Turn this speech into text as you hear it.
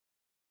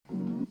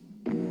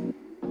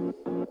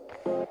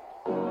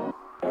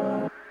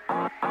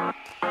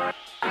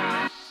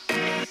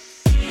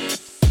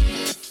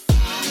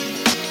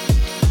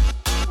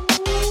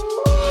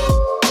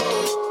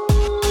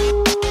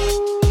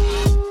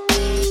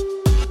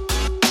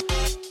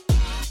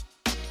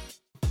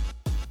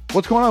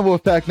What's going on,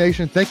 Wolfpack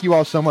Nation? Thank you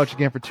all so much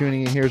again for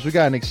tuning in here. So we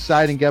got an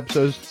exciting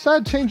episode.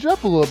 Decided to change it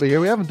up a little bit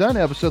here. We haven't done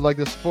an episode like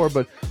this before,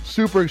 but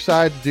super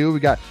excited to do. We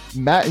got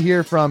Matt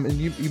here from, and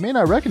you may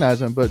not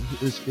recognize him, but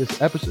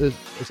his episode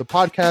is a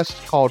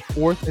podcast called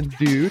Fourth and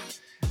Dude,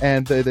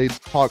 and they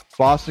talk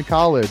Boston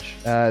College.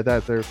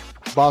 That they're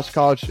Boston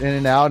College in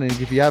and out, and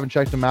if you haven't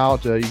checked them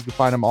out, you can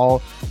find them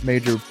all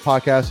major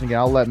podcasts. And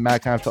I'll let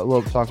Matt kind of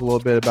talk a little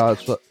bit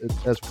about it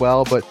as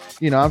well. But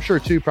I'm sure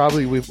too,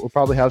 we'll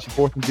probably have some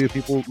Fourth and Dude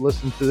people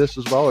listening to this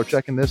as well or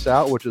checking this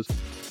out, which is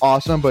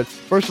awesome. But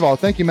first of all,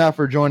 thank you, Matt,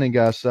 for joining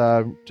us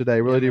today.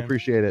 Really do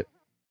appreciate it.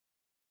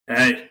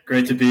 Hey,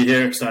 great to be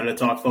here. Excited to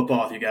talk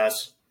football with you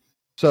guys.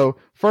 So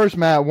first,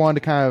 Matt,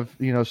 wanted to kind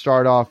of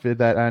start off with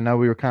that. I know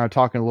we were kind of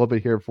talking a little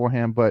bit here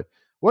beforehand, but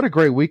what a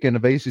great weekend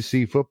of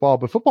ACC football,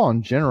 but football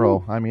in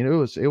general. I mean,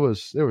 there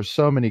was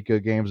so many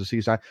good games this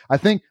season. I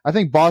think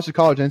Boston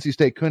College and NC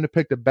State couldn't have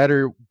picked a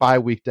better bye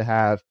week to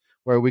have,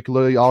 where we could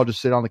literally all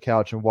just sit on the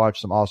couch and watch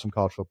some awesome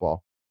college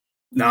football.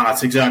 No,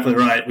 that's exactly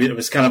right. It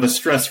was kind of a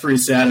stress-free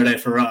Saturday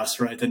for us,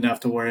 right? Didn't have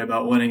to worry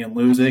about winning and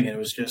losing. It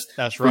was just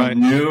from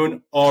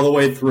noon all the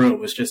way through. It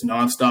was just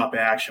nonstop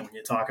action. When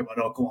you talk about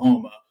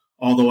Oklahoma,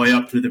 all the way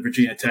up through the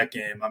Virginia Tech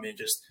game. I mean,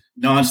 just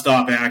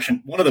nonstop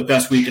action. One of the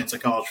best weekends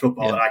of college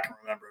football that I can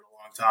remember in a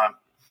long time.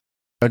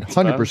 I'd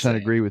 100%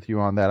 agree with you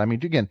on that. I mean,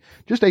 again,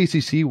 just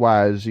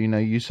ACC-wise,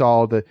 you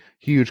saw the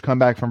huge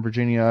comeback from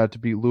Virginia to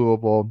beat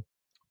Louisville.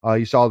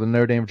 You saw the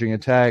Notre Dame, Virginia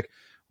Tech,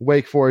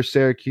 Wake Forest,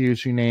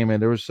 Syracuse, you name it.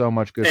 There was so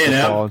much good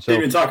football. And so, we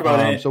didn't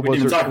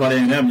even talk about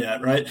A&M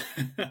yet, right?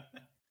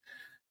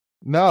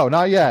 No,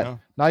 not yet.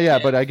 Not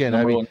yet. But again,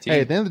 I mean, hey,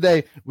 at the end of the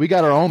day, we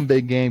got our own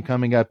big game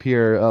coming up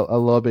here a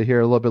little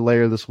bit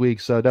later this week.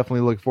 So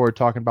definitely looking forward to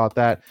talking about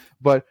that.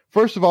 But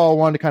first of all, I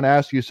wanted to kind of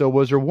ask you, so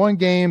was there one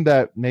game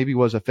that maybe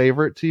was a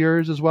favorite to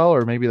yours as well,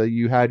 or maybe that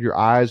you had your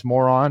eyes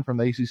more on from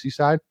the ACC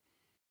side?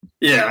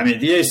 Yeah, I mean,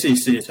 the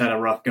ACC has had a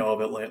rough go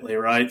of it lately,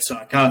 right? So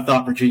I kind of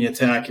thought Virginia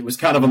Tech, it was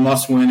kind of a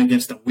must-win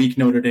against a weak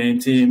Notre Dame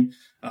team.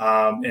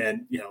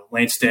 And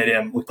Lane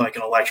Stadium looked like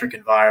an electric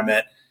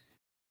environment.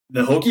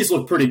 The Hokies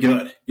looked pretty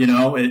good,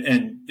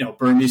 and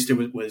Burmeister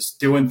was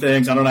doing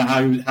things. I don't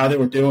know how they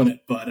were doing it,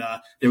 but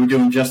they were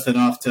doing just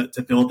enough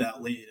to build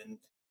that lead. And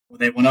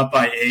when they went up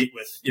by 8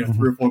 with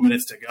 3 or 4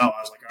 minutes to go, I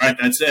was like, all right,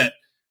 that's it.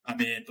 I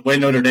mean, the way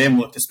Notre Dame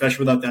looked,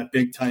 especially without that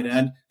big tight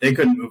end, they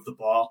couldn't move the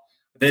ball.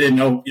 They didn't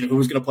know who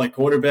was going to play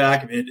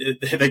quarterback. I mean,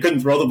 they couldn't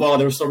throw the ball.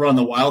 They were still running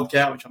the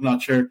Wildcat, which I'm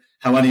not sure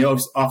how any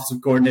offensive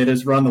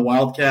coordinators run the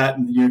Wildcat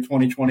in the year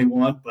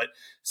 2021. But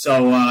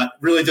so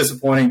really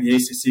disappointing the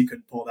ACC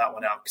couldn't pull that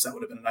one out, because that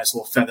would have been a nice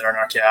little feather in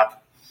our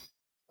cap.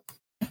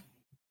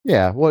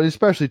 Yeah, well,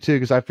 especially too,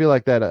 because I feel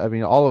like that. I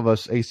mean, all of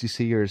us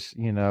ACCers,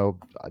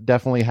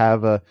 definitely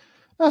have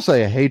not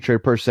say a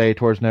hatred per se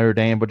towards Notre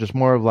Dame, but just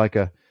more of like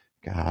a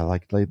God,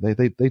 like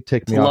they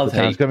tick me off at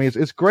times. I mean,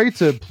 it's great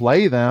to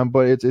play them,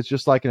 but it's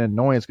just like an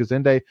annoyance, because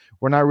then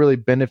we're not really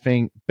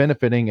benefiting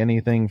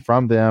anything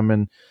from them,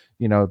 and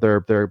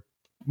they're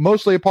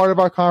mostly a part of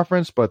our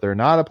conference, but they're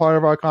not a part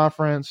of our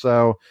conference,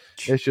 so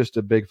it's just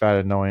a big fat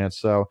annoyance.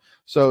 So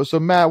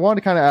Matt, I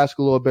wanted to kind of ask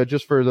a little bit,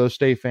 just for those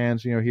state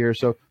fans, here.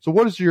 So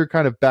what is your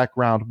kind of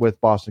background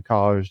with Boston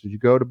College? Did you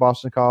go to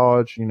Boston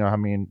College?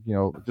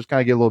 Just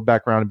kind of get a little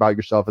background about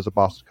yourself as a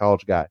Boston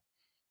College guy.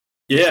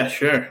 Yeah,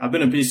 sure. I've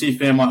been a BC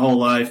fan my whole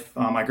life.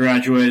 I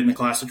graduated in the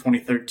class of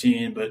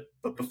 2013,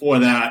 but before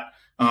that,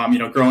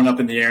 growing up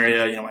in the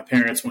area, my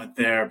parents went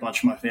there, a bunch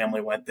of my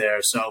family went there.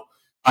 So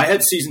I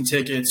had season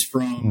tickets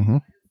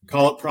from,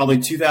 call it probably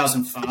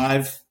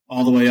 2005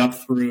 all the way up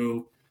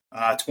through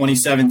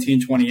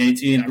 2017,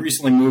 2018. I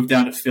recently moved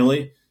down to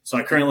Philly, so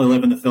I currently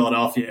live in the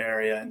Philadelphia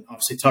area, and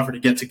obviously tougher to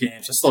get to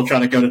games. I still try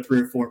to go to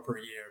 3 or 4 per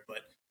year,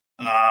 but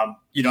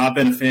I've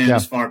been a fan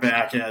as far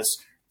back as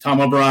Tom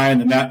O'Brien,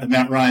 the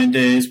Matt Ryan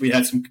days. We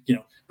had some,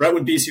 right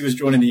when BC was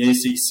joining the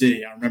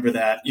ACC. I remember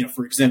that,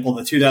 for example,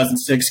 the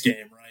 2006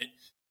 game,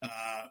 right?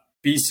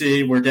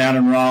 BC, we're down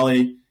in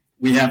Raleigh.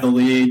 We have the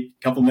lead,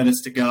 a couple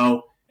minutes to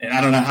go. And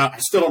I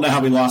still don't know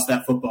how we lost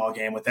that football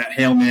game with that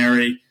Hail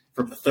Mary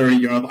from the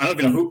 30-yard line. I don't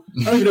even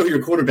know who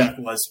your quarterback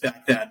was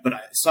back then, but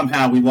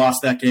somehow we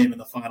lost that game in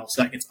the final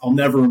seconds. I'll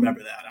never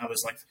remember that. I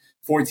was like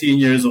 14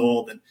 years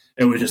old, and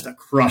it was just a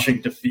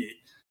crushing defeat.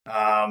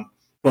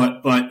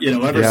 But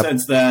ever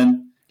since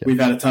then, we've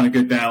had a ton of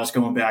good battles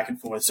going back and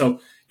forth. So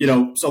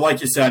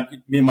like you said,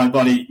 me and my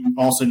buddy,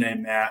 also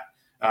named Matt,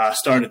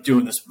 started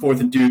doing this Fourth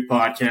and Dude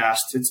podcast.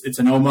 It's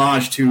an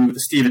homage to the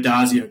Steve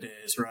Adazio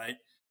days, right?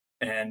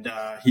 And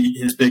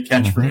his big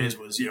catchphrase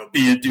was,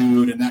 be a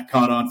dude, and that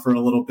caught on for a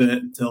little bit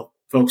until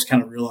folks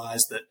kind of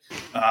realized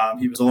that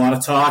he was a lot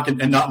of talk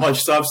and not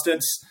much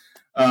substance.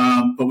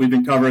 But we've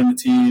been covering the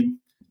team.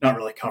 Not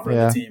really covering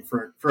the team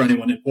for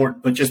anyone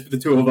important, but just the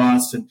two of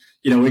us. And,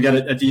 we got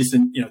a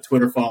decent,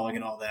 Twitter following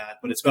and all that,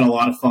 but it's been a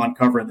lot of fun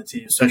covering the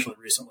team, especially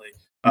recently,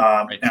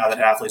 now that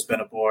Hafley's been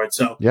aboard.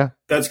 So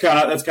that's kind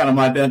of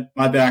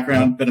my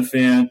background. Been a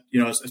fan,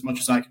 as much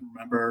as I can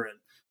remember.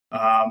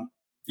 And,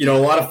 a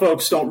lot of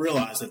folks don't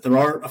realize that there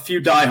are a few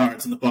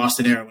diehards in the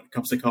Boston area when it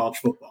comes to college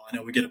football. I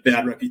know we get a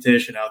bad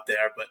reputation out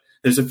there, but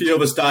there's a few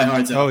of us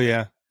diehards out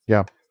there.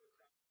 Yeah.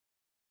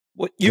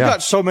 Well, you've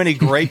got so many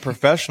great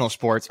professional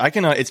sports.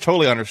 It's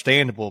totally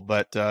understandable,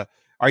 but do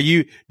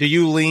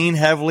you lean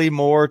heavily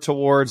more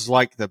towards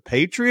like the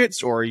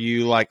Patriots, or are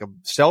you like a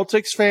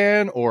Celtics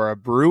fan or a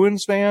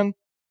Bruins fan?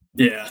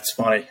 Yeah, it's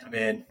funny. I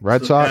mean,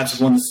 Red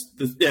Sox. I'm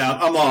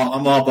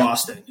all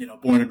Boston.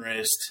 Born and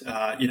raised.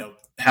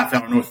 Half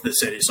hour north of the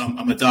city, so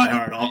I'm a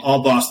diehard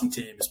all Boston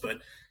teams. But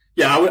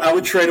yeah, I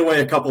would trade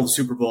away a couple of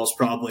Super Bowls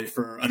probably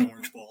for an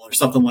Orange Bowl or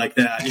something like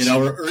that.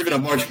 Or even a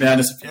March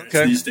Madness appearance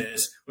these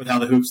days with how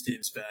the hoops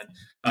team's been.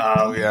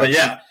 But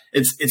yeah,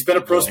 it's been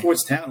a pro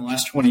sports town in the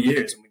last 20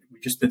 years, and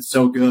we've just been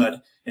so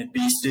good. And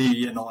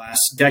BC in the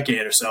last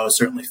decade or so has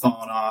certainly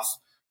fallen off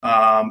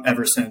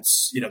ever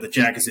since the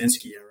Jack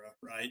Kaczynski era.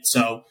 Right.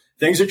 So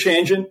things are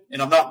changing,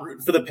 and I'm not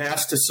rooting for the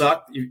past to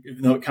suck,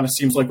 even though it kind of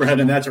seems like we're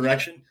heading in that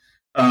direction.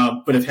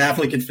 But if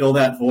Hafley can fill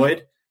that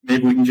void,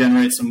 maybe we can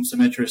generate some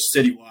interest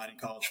citywide in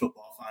college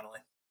football finally.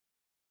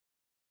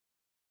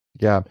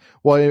 Yeah.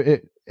 Well,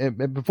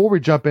 before we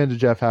jump into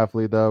Jeff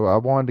Hafley, though, I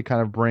wanted to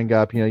kind of bring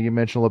up, you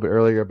mentioned a little bit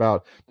earlier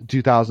about the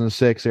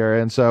 2006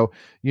 era. And so,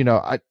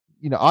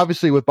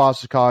 obviously with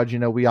Boston College,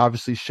 we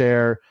obviously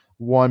share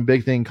one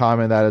big thing in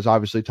common, that is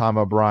obviously Tom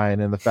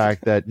O'Brien, and the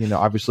fact that,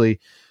 obviously,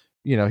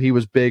 he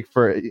was big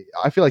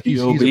I feel like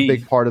he's a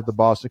big part of the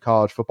Boston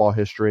College football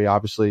history,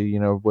 obviously,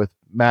 with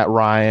Matt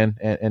Ryan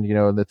and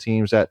the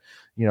teams that,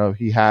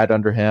 he had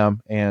under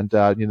him. And,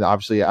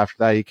 obviously after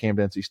that, he came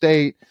to NC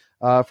State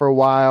for a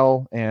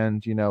while,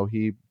 and,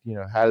 he,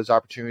 had his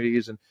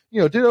opportunities and,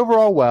 did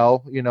overall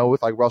well,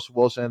 with like Russell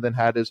Wilson, and then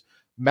had his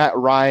Matt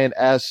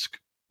Ryan-esque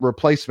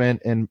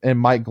replacement in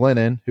Mike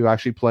Glennon, who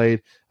actually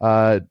played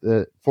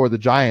for the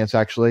Giants.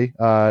 Actually,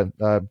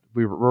 we're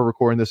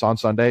recording this on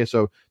Sunday,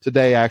 so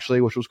today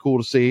actually, which was cool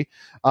to see.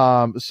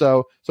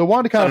 So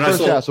wanted to kind of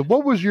first ask. So,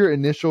 what was your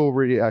initial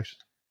reaction?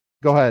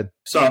 Go ahead.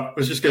 So I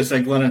was just going to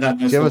say Glennon had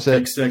nice little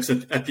pick six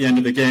at the end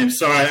of the game.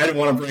 Sorry, I didn't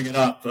want to bring it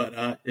up, but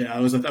that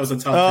was a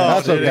tough.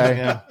 That's okay.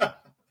 Yeah.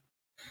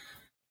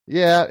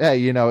 Yeah,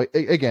 hey,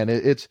 again,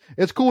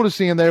 it's cool to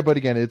see him there, but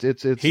again,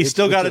 it's he's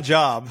still got a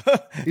job.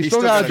 He's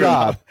still got a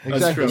job.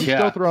 Exactly. He's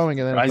still throwing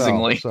in the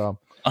NFL.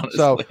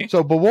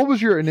 But what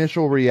was your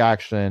initial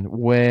reaction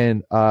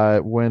when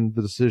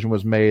the decision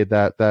was made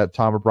that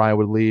Tom O'Brien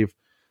would leave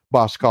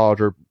Boston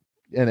College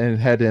and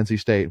head to NC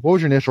State? What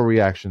was your initial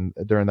reaction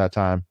during that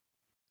time?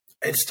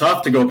 It's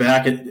tough to go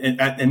back in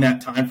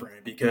that time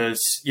frame because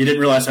you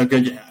didn't realize how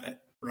good you had it.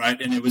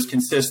 Right. And it was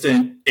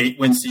consistent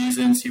 8-win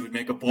seasons. He would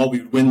make a bowl. We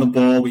would win the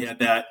bowl. We had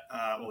that,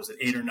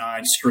 8 or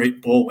 9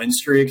 straight bowl win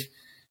streak.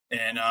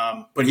 And,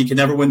 but he could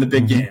never win the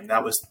big game.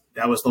 That was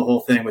the whole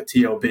thing with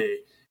TOB.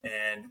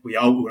 And we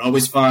would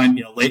always find,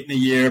 late in the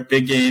year,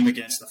 big game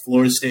against the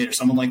Florida State or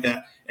someone like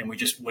that. And we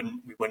just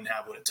wouldn't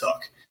have what it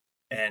took.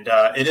 And,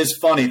 it is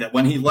funny that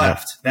when he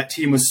left, that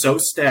team was so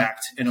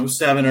stacked in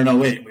 07 and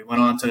 08. We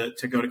went on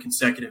to go to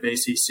consecutive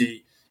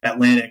ACC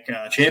Atlantic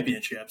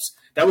championships.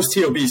 That was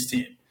TOB's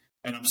team.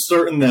 And I'm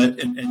certain that,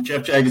 and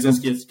Jeff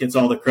Jagodzinski gets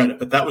all the credit,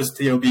 but that was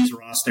TOB's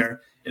roster.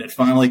 It had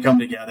finally come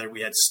together.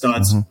 We had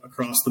studs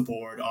across the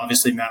board.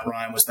 Obviously, Matt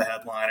Ryan was the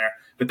headliner,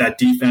 but that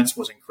defense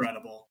was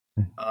incredible.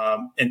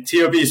 And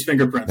TOB's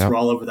fingerprints were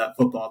all over that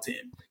football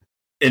team.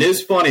 It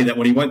is funny that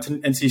when he went to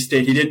NC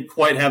State, he didn't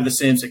quite have the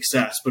same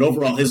success, but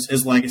overall,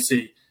 his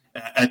legacy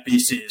at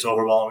BC is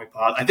overwhelming.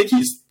 I think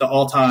he's the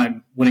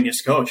all-time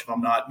winningest coach, if I'm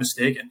not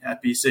mistaken,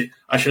 at BC.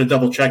 I should have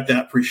double-checked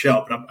that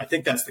pre-show, but I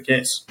think that's the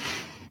case.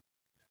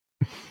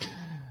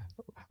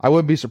 I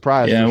wouldn't be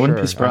surprised. Yeah, I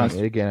wouldn't be surprised.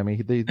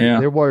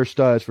 They were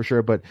studs for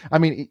sure. But I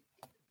mean,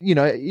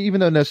 even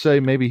though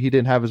necessarily maybe he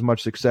didn't have as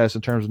much success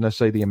in terms of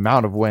necessarily the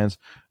amount of wins,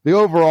 the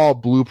overall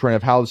blueprint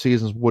of how the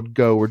seasons would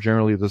go were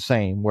generally the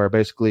same, where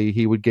basically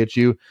he would get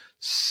you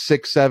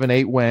 6, 7,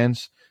 8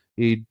 wins.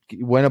 He'd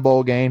win a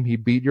bowl game.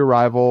 He'd beat your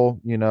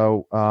rival, and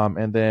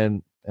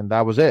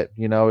that was it,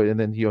 and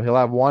then he'll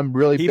have one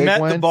really big win. He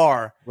met the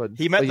bar.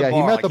 He met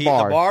the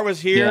bar. The bar was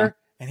here. Yeah.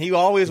 And he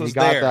always was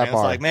there. And it's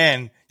like,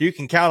 man, you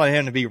can count on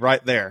him to be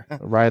right there.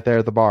 Right there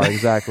at the bar.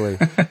 Exactly.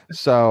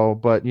 So,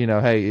 but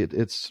hey,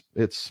 it's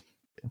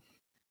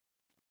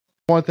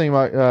one thing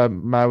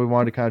Matt, we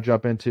wanted to kind of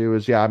jump into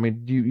is, you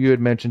had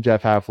mentioned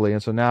Jeff Hafley.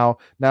 And so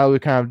now we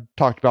kind of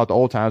talked about the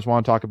old times, we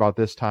want to talk about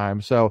this time.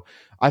 So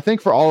I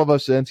think for all of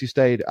us at NC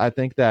State, I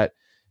think that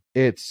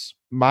it's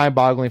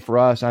mind-boggling for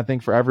us. And I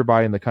think for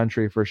everybody in the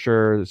country for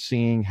sure,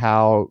 seeing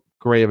how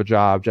great of a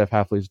job Jeff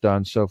Hafley's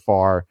done so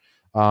far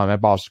at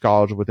Boston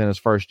College within his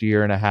first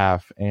year and a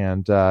half,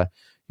 and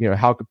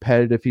how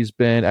competitive he's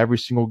been every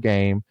single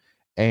game,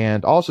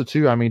 and also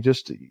too,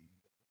 just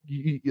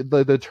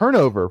the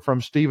turnover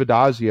from Steve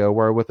Addazio,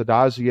 where with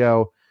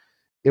Addazio,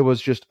 it was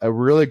just a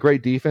really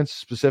great defense,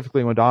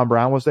 specifically when Don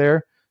Brown was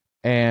there,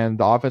 and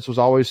the offense was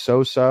always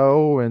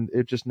so, and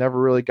it just never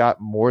really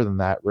got more than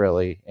that,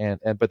 really,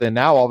 but then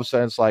now all of a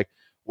sudden it's like,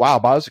 wow,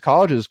 Boston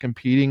College is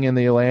competing in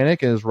the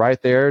Atlantic and is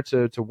right there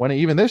to win it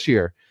even this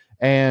year.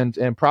 and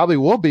probably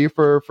will be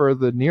for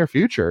the near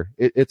future.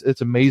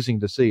 It's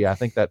amazing to see. I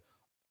think that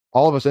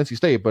all of us, NC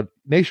State, but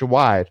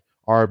nationwide,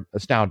 are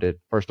astounded,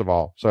 first of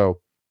all. So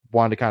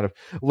wanted to kind of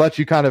let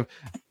you kind of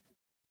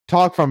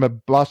talk from a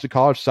Boston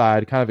College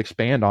side, kind of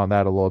expand on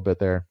that a little bit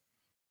there.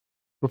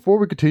 Before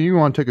we continue, I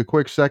want to take a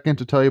quick second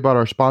to tell you about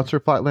our sponsor,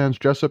 Flightlands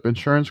Jessup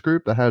Insurance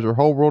Group, that has your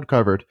whole world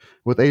covered,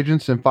 with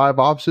agents in 5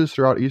 offices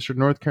throughout eastern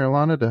North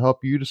Carolina to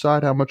help you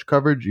decide how much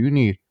coverage you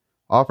need.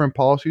 Offering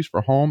policies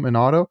for home and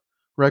auto,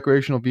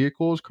 recreational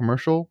vehicles,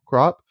 commercial,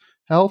 crop,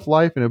 health,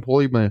 life, and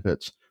employee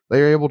benefits.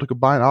 They are able to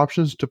combine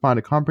options to find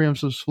a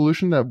comprehensive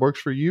solution that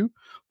works for you.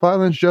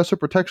 Flightlands Jessup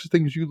protects the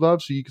things you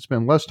love so you can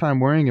spend less time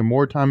worrying and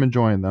more time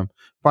enjoying them.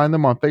 Find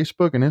them on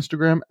Facebook and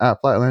Instagram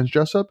at Flightlands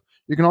Jessup.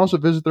 You can also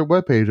visit their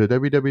webpage at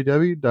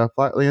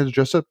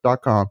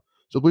www.flightlandsjessup.com.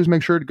 So please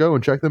make sure to go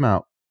and check them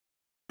out.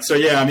 So,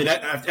 yeah, I mean,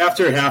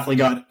 after Hafley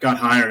got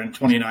hired in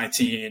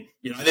 2019,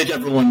 I think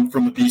everyone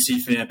from the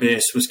BC fan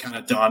base was kind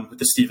of done with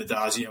the Steve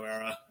Addazio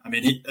era. I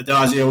mean,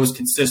 Addazio was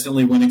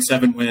consistently winning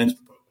 7 wins.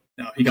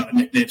 Now, he got a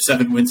nickname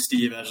 7-win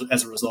Steve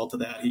as a result of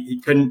that.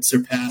 He couldn't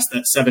surpass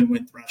that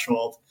 7-win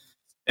threshold.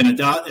 And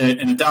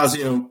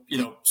Addazio,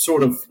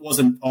 sort of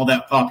wasn't all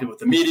that popular with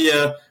the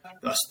media.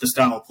 The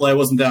style of play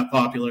wasn't that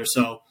popular.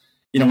 So,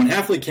 when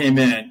Hafley came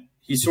in,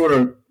 he sort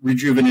of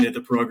rejuvenated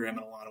the program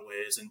in a lot of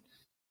ways. And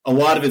a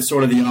lot of it's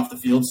sort of the off the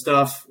field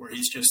stuff where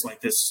he's just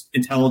like this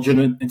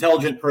intelligent,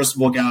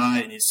 personable guy.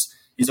 And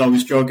he's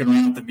always joking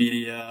around with the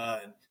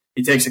media, and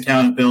he takes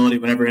accountability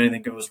whenever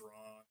anything goes wrong.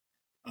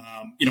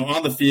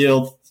 On the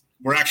field,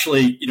 we're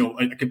actually,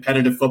 a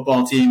competitive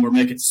football team. We're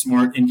making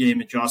smart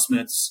in-game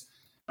adjustments.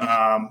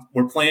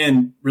 We're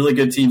playing really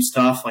good team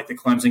stuff like the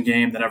Clemson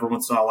game that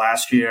everyone saw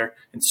last year,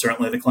 and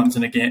certainly the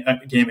Clemson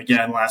game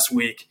again last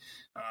week.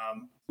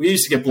 We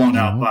used to get blown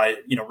out by,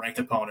 ranked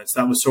opponents.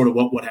 That was sort of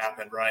what would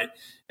happen, right?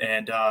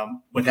 And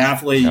with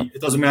Hafley,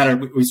 It doesn't matter.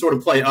 We sort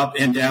of play up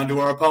and down to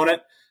our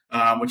opponent,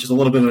 which is a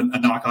little bit of a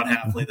knock on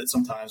Hafley that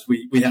sometimes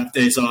we have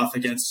days off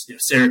against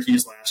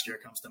Syracuse last year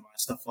comes to mind,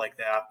 stuff like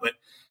that. But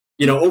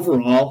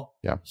overall,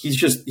 he's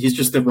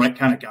just the right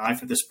kind of guy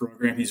for this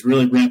program. He's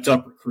really ramped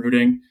up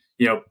recruiting.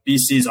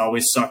 BC's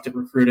always sucked at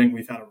recruiting.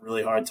 We've had a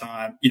really hard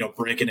time,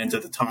 breaking into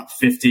the top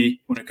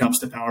 50 when it comes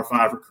to Power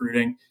 5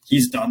 recruiting.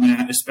 He's done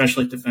that,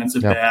 especially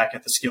defensive back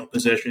at the skill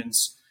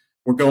positions.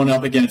 We're going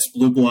up against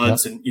blue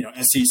bloods and,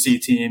 SEC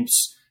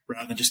teams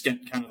rather than just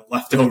getting kind of the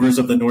leftovers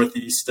of the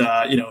Northeast, from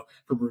a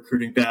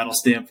recruiting battle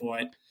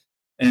standpoint.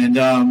 And,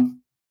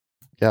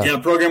 the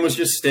program was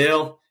just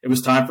stale. It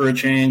was time for a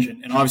change.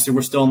 And obviously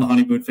we're still in the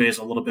honeymoon phase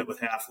a little bit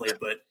with Hafley,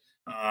 but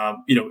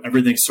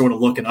everything's sort of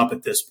looking up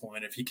at this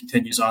point. If he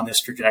continues on this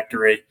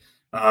trajectory,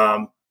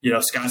 sky's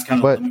kind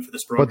of the limit for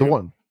this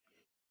program.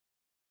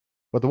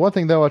 But the one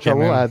thing though, which I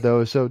will add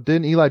though, so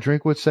didn't Eli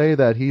Drinkwitz say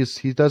that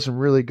he doesn't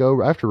really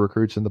go after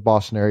recruits in the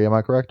Boston area? Am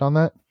I correct on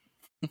that?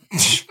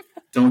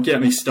 Don't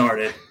get me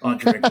started on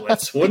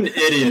Drinkwitz. What an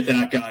idiot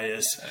that guy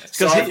is.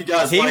 Sorry if you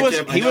guys like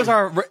him. He was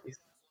our.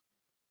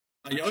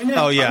 He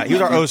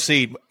was our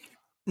OC.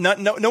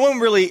 No one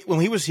really, when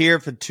he was here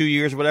for 2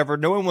 years or whatever,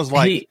 no one was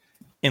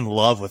in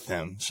love with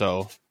him.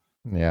 So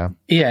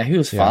he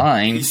was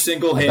fine. He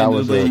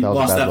single-handedly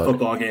lost that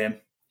football game.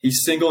 He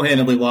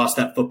single-handedly lost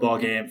that football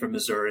game from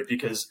Missouri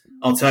because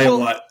I'll tell you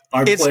what,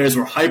 our players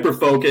were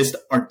hyper-focused.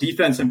 Our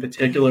defense in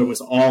particular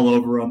was all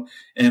over them,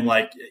 and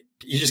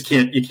you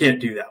can't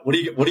do that. What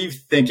are you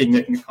thinking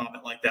making a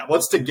comment like that?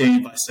 What's the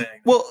gain by saying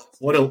that? Well,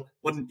 what an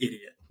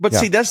idiot. But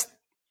see, that's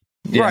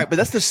right. But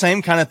that's the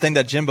same kind of thing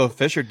that Jimbo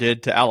Fisher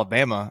did to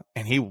Alabama,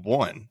 and he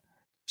won.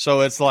 So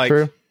it's like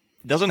it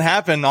doesn't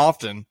happen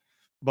often.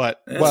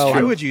 But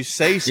why would you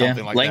say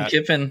something like Lane that?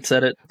 Kiffin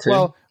said it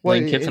too.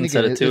 Lane Kiffin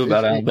said it too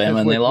about Alabama,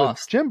 and they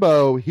lost.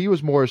 Jimbo, he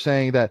was more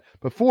saying that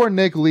before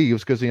Nick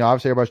leaves, because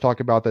obviously everybody's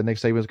talking about that Nick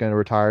Saban's going to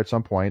retire at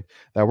some point,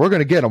 that we're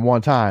going to get him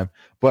one time.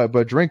 But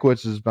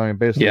Drinkwitz is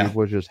basically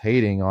was just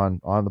hating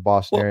on the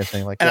Boston area,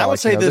 saying like. And I would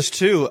say this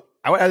too.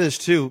 I would add this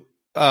too.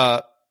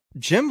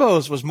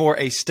 Jimbo's was more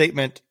a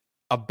statement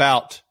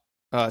about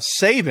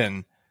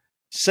Saban.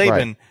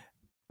 Right.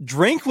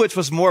 Drinkwitz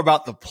was more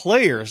about the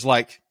players,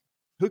 like.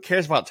 Who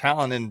cares about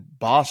talent in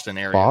Boston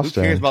area? Who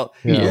cares about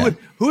who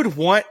would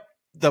want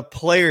the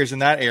players in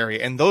that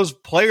area? And those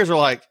players are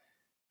like,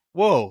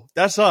 "Whoa,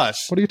 that's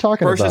us." What are you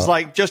talking about? Versus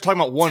like just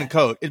talking about one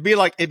coach. It'd be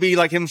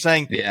like him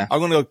saying, "I'm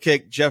going to go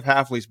kick Jeff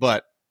Hafley's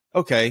butt."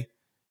 Okay,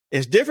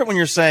 it's different when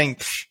you're saying,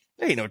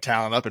 "There ain't no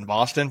talent up in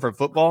Boston for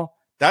football."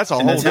 That's a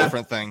whole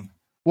different thing.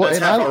 Well, that's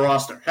half our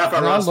roster. Half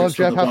our roster is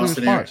from the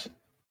Boston area.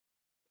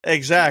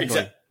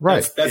 Exactly.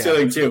 Right. That's the other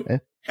thing too.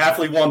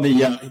 Hafley won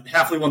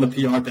the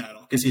PR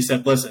battle because he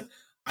said, "Listen,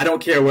 I don't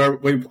care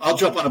I'll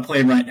jump on a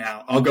plane right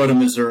now. I'll go to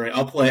Missouri.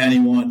 I'll play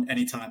anyone,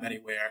 anytime,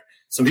 anywhere."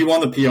 So he won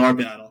the PR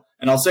battle.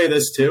 And I'll say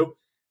this too.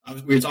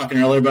 We were talking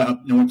earlier about how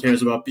no one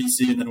cares about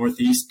BC in the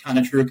Northeast. Kind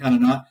of true, kind of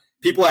not.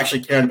 People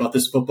actually cared about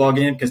this football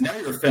game because now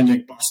you're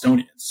offending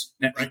Bostonians.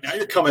 Right now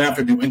you're coming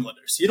after New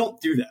Englanders. You don't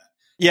do that.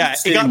 Yeah,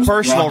 it got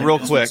personal real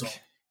quick.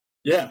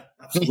 Yeah,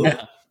 absolutely.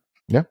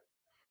 Yeah.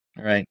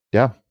 Right.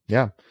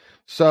 Yeah.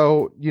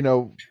 So,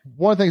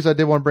 one of the things I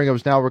did want to bring up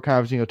is now we're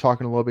kind of,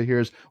 talking a little bit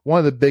here is one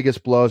of the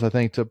biggest blows, I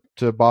think,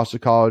 to Boston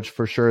College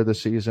for sure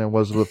this season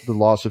was the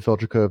loss of Phil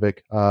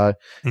Jurkovec.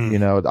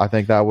 I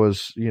think that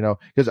was,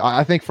 because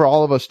I think for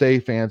all of us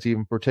State fans,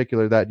 even in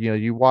particular, that,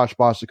 you watched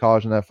Boston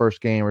College in that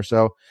first game or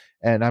so.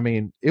 And I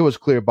mean, it was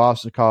clear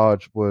Boston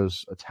College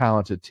was a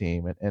talented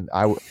team. And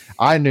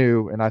I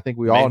knew, and I think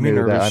we all knew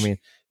that, I mean,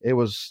 that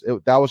was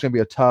going to be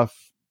a tough,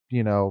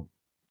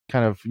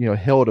 kind of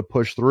hill to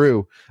push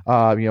through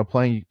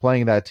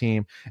playing that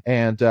team.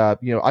 And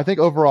I think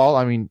overall,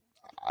 I mean,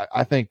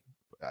 I think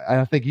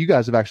you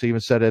guys have actually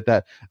even said it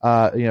that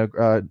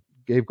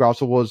Gabe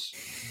Grossel was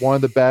one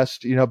of the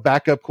best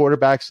backup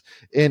quarterbacks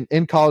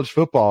in college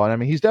football. And I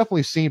mean, he's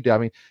definitely seemed to, I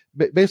mean,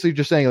 basically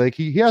just saying like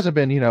he hasn't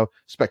been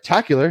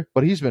spectacular,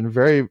 but he's been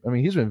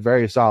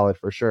very solid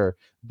for sure.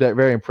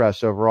 Very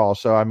impressed overall.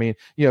 So I mean,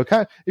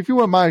 kind of, if you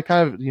wouldn't mind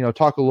kind of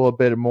talk a little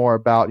bit more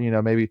about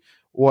maybe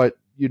what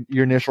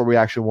your initial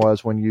reaction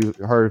was when you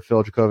heard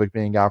Phil Jurkovec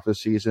being out for the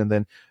season,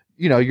 then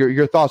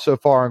your thoughts so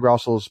far on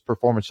Grossel's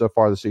performance so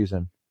far this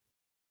season.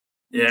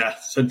 Yeah,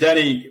 so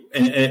Denny,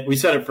 and we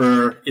said it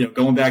for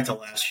going back to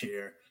last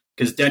year,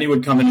 because Denny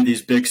would come into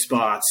these big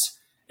spots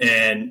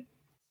and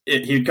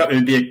it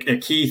would be a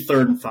key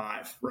 3rd and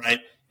 5, right?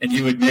 And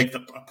he would make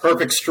a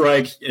perfect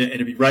strike, and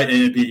it'd be right, and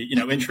it'd be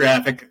in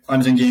traffic. A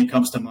Clemson game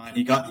comes to mind.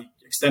 He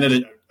extended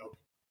a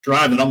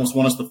drive that almost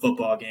won us the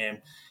football game.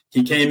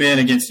 He came in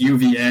against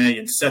UVA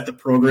and set the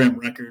program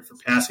record for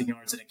passing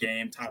yards in a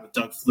game, tied with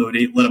Doug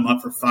Flutie, lit him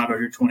up for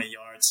 520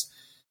 yards.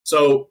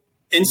 So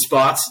in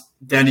spots,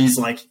 Denny's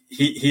like,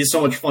 he's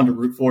so much fun to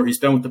root for. He's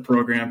been with the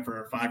program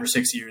for 5 or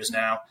 6 years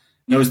now,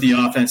 knows the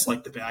offense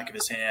like the back of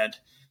his hand.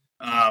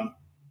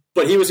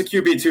 But he was a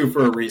QB2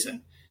 for a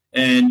reason.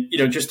 And,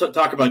 just to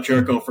talk about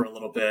Jurko for a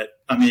little bit,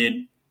 I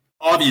mean,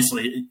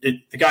 obviously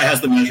the guy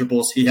has the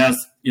measurables. He has,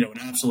 an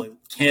absolute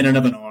cannon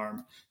of an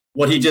arm.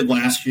 What he did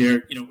last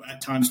year,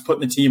 at times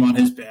putting the team on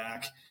his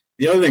back.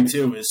 The other thing,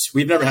 too, is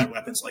we've never had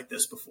weapons like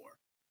this before.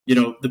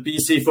 The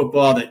BC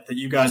football that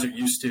you guys are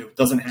used to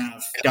doesn't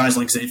have guys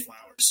like Zay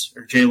Flowers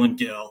or Jalen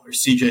Gill or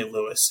CJ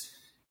Lewis,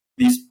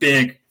 these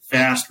big,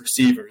 fast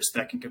receivers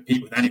that can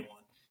compete with anyone.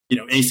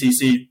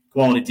 ACC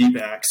quality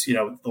D-backs,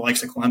 the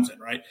likes of Clemson,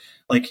 right?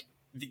 Like,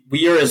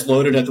 we are as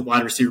loaded at the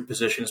wide receiver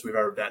position as we've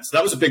ever been. So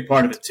that was a big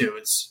part of it, too.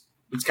 It's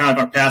kind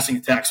of our passing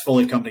attacks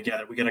fully come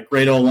together. We got a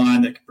great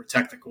O-line that can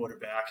protect the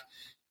quarterback.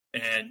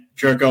 And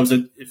Jurko's,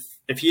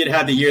 if he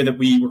had the year that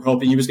we were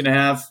hoping he was going to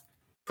have,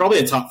 probably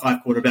a top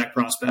 5 quarterback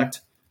prospect.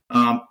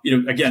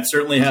 Again,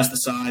 certainly has the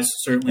size.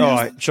 Certainly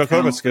has the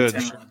Jurkovic's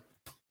good.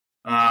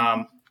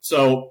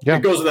 So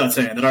it goes without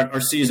saying that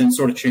our season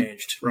sort of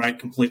changed, right,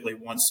 completely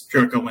once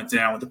Jurko went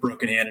down with a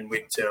broken hand in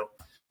week 2.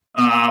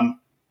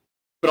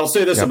 But I'll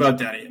say this about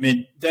Denny. I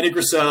mean, Denny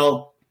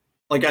Grosel,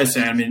 like I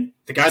said, I mean,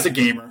 the guy's a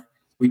gamer.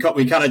 We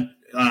kind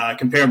of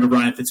compare him to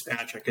Ryan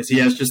Fitzpatrick because he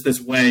has just this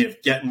way of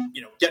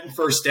getting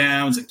first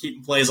downs and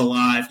keeping plays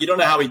alive. You don't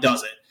know how he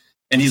does it,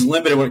 and he's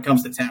limited when it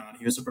comes to talent.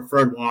 He was a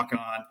preferred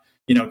walk-on,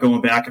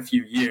 going back a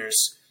few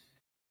years.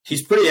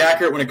 He's pretty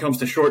accurate when it comes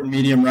to short and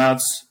medium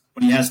routes.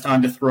 When he has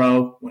time to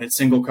throw, when it's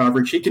single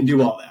coverage, he can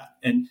do all that,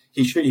 and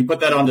he put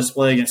that on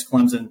display against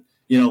Clemson,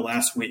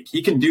 last week.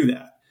 He can do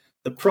that.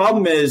 The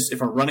problem is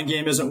if our running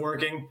game isn't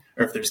working,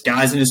 or if there's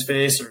guys in his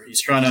face, or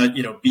he's trying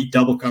to beat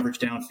double coverage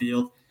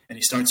downfield, and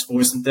he starts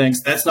forcing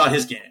things, that's not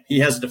his game. He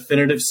has a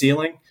definitive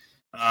ceiling.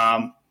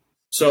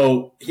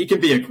 So he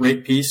can be a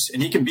great piece,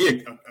 and he can be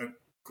a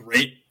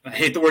great, I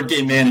hate the word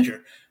game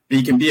manager, but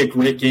he can be a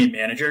great game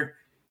manager.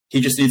 He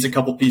just needs a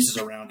couple pieces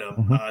around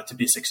him to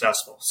be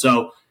successful.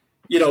 So,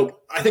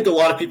 I think a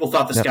lot of people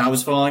thought the sky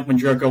was falling when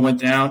Jurko went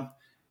down.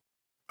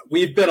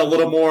 We've been a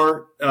little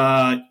more,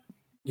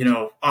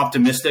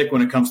 optimistic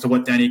when it comes to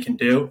what Denny can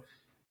do.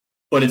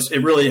 But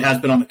it really has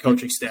been on the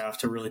coaching staff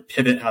to really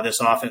pivot how this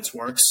offense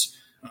works.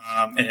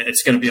 And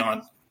it's going to be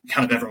on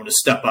kind of everyone to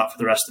step up for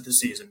the rest of the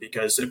season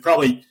because it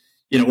probably,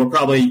 we're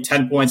probably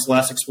 10 points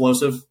less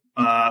explosive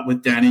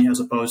with Denny as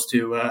opposed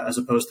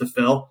to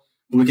Phil.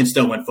 But we can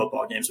still win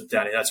football games with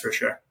Denny, that's for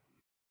sure.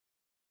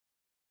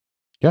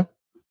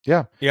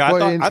 Yeah.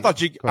 I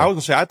thought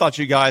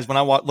you guys, when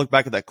I look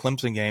back at that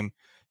Clemson game,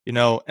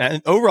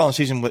 and overall in the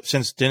season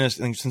since Dennis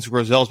and since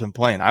Grosel's been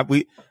playing,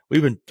 we've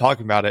been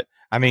talking about it.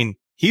 I mean,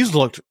 he's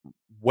looked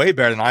way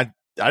better than I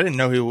didn't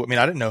know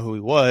who he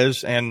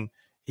was, and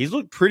he's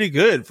looked pretty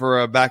good for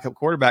a backup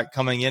quarterback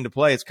coming into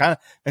play. It's kind of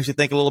makes you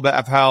think a little bit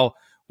of how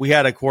we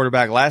had a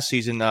quarterback last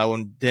season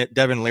when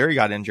Devin Leary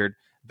got injured.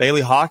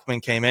 Bailey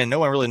Hockman came in. No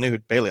one really knew who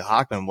Bailey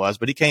Hockman was,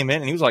 but he came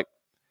in and he was like,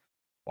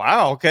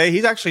 wow, okay,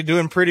 he's actually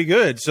doing pretty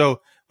good.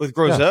 So with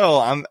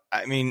Grosel,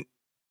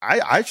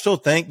 I still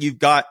think you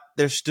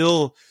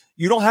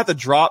don't have to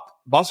drop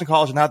Boston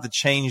College and have to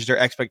change their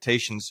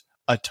expectations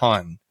a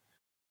ton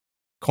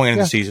going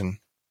into the season.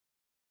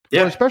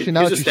 Yeah, well, especially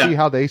now that you see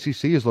how the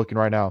ACC is looking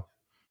right now.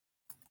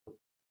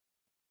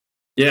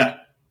 Yeah.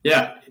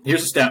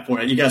 Here's a stat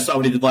for you. You guys saw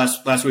what he did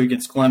last week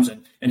against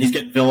Clemson, and he's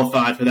getting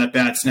vilified for that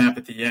bad snap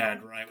at the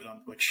end, right,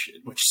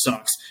 which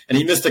sucks. And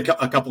he missed a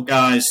couple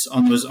guys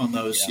on those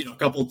a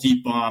couple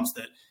deep bombs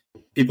that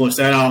people are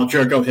saying, oh,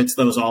 Jerko hits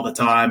those all the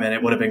time, and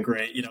it would have been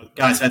great.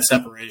 Guys had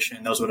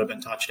separation; those would have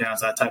been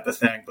touchdowns, that type of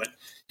thing. But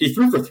he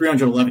threw for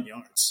 311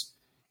 yards.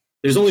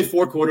 There's only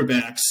 4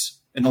 quarterbacks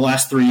in the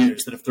last 3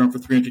 years that have thrown for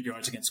 300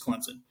 yards against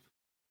Clemson: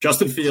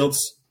 Justin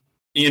Fields,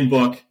 Ian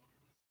Book,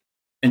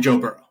 and Joe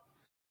Burrow.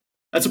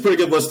 That's a pretty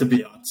good list to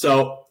be on.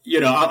 So,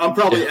 I'm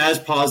probably as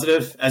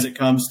positive as it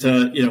comes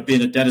to,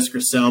 being a Dennis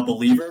Grissel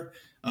believer.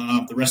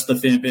 The rest of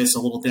the fan base is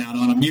a little down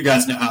on him. You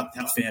guys know how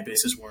fan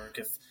bases work.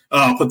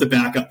 Put the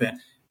backup in.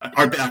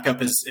 Our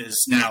backup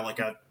is now like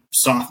a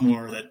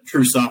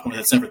true sophomore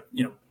that's never,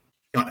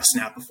 gotten a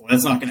snap before.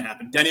 That's not going to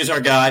happen. Denny's our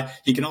guy.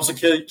 He can also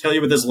kill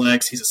you with his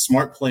legs. He's a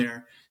smart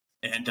player.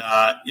 And,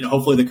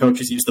 hopefully the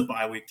coaches use the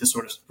bye week to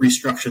sort of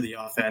restructure the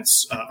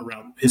offense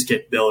around his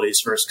capabilities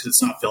first, because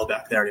it's not filled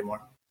back there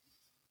anymore.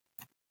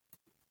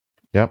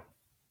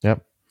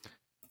 Yep.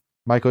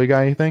 Michael, you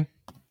got anything?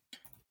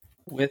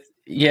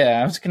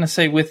 I was going to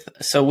say with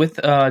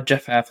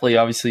Jeff Hafley,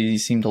 obviously you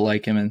seem to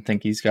like him and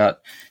think he's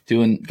got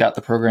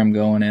the program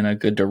going in a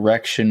good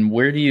direction.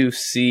 Where do you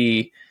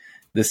see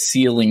the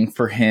ceiling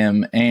for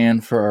him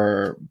and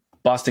for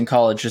Boston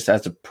College just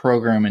as a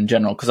program in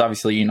general? Because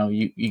obviously,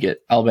 you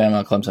get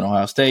Alabama, Clemson,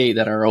 Ohio State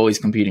that are always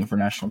competing for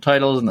national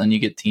titles, and then you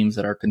get teams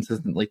that are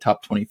consistently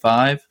top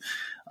 25.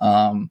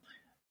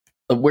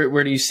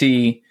 Where do you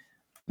see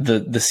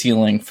the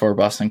ceiling for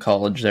Boston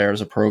College there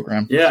as a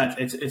program? Yeah,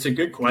 it's a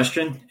good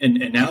question.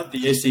 And now that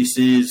the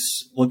ACC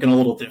is looking a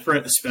little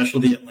different,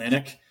 especially the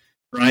Atlantic,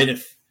 right?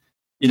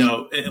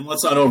 And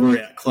let's not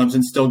overreact.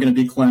 Clemson's still going to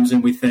be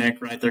Clemson, we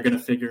think, right? They're going to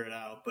figure it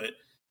out. But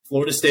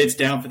Florida State's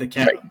down for the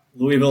count. Right.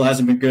 Louisville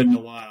hasn't been good in a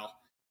while.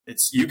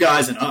 It's you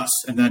guys and us,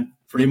 and then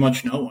pretty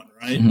much no one,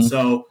 right? Mm-hmm.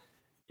 So,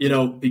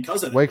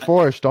 because of Wake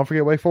Forest, don't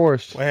forget Wake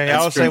Forest.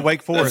 I would say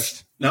Wake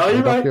Forest.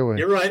 You're right.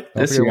 You're right.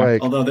 This year,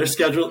 although their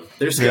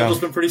schedule's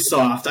been pretty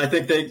soft. I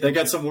think they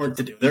got some work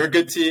to do. They're a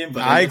good team,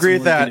 but I agree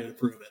with that. To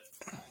prove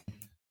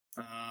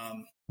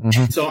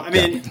it. So,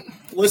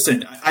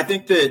 listen, I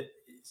think that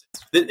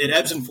it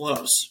ebbs and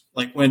flows.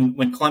 Like when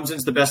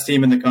Clemson's the best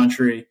team in the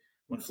country,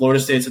 when Florida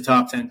State's a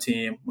top 10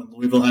 team, when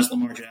Louisville has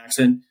Lamar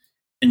Jackson,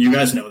 and you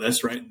guys know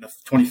this, right? In the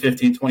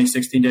 2015,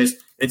 2016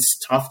 days, it's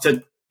tough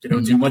to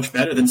do much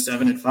better than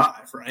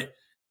 7-5, right?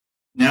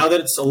 Now that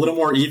it's a little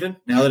more even,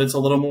 now that it's a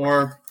little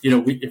more,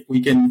 if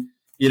we can,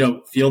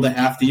 field a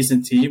half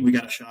decent team, we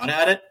got a shot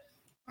at it.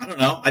 I don't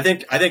know. I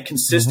think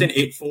consistent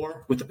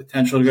 8-4 with the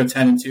potential to go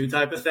 10-2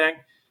 type of thing,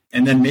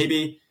 and then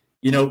maybe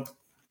I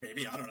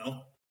don't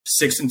know,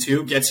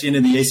 6-2 gets you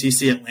into the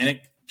ACC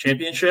Atlantic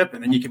Championship,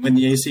 and then you can win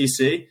the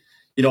ACC.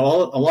 A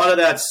lot of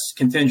that's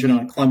contingent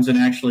on Clemson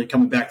actually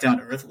coming back down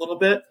to earth a little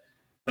bit.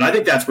 But I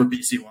think that's where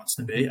BC wants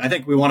to be. I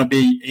think we want to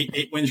be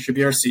 8 wins should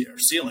be our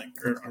ceiling,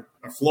 or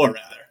our floor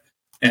rather.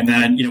 And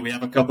then, we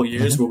have a couple of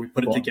years where we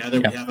put it together.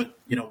 Yeah. We have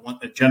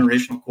a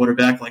generational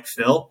quarterback like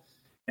Phil,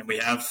 and we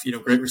have,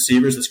 great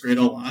receivers, this great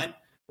O-line.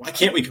 Why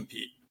can't we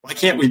compete? Why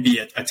can't we be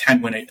a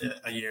 10-win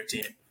a year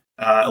team,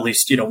 at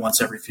least,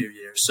 once every few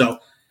years? So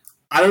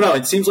I don't know.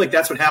 It seems like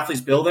that's what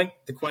Hafley's building.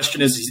 The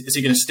question is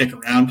he going to stick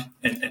around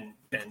and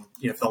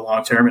for the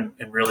long term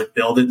and really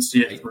build it and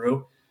see it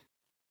through?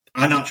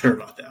 I'm not sure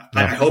about that.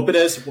 Yeah. I hope it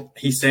is.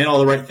 He's saying all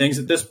the right things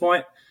at this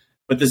point,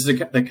 but this is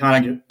the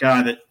kind of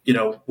guy that,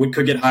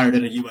 could get hired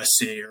at a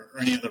USC or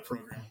any other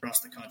program across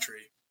the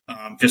country,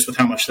 just with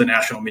how much the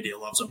national media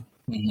loves him.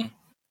 Mm-hmm.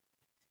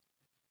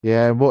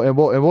 Yeah, and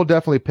we'll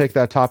definitely pick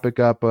that topic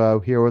up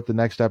here with the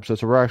next episode.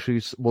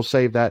 So we'll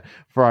save that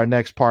for our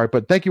next part.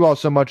 But thank you all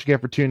so much again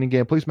for tuning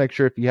in. Please make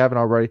sure, if you haven't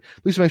already,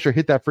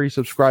 hit that free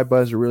subscribe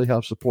button. It really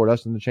helps support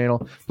us in the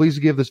channel. Please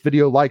give this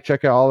video a like.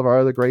 Check out all of our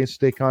other great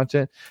state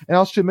content, and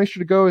also make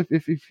sure to go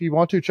if you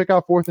want to check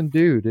out Fourth and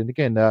Dude. And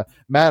again,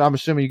 Matt, I'm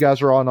assuming you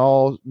guys are on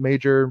all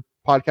major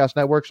podcast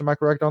networks. Am I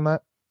correct on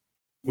that?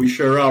 We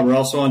sure are. We're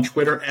also on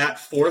Twitter at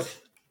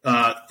Fourth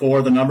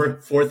for the number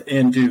Fourth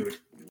and Dude.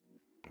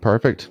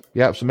 Perfect.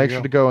 Yeah, so make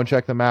sure to go and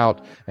check them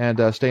out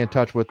and stay in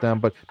touch with them.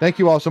 But thank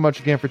you all so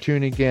much again for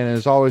tuning in. And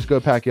as always, go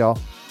Pack, y'all.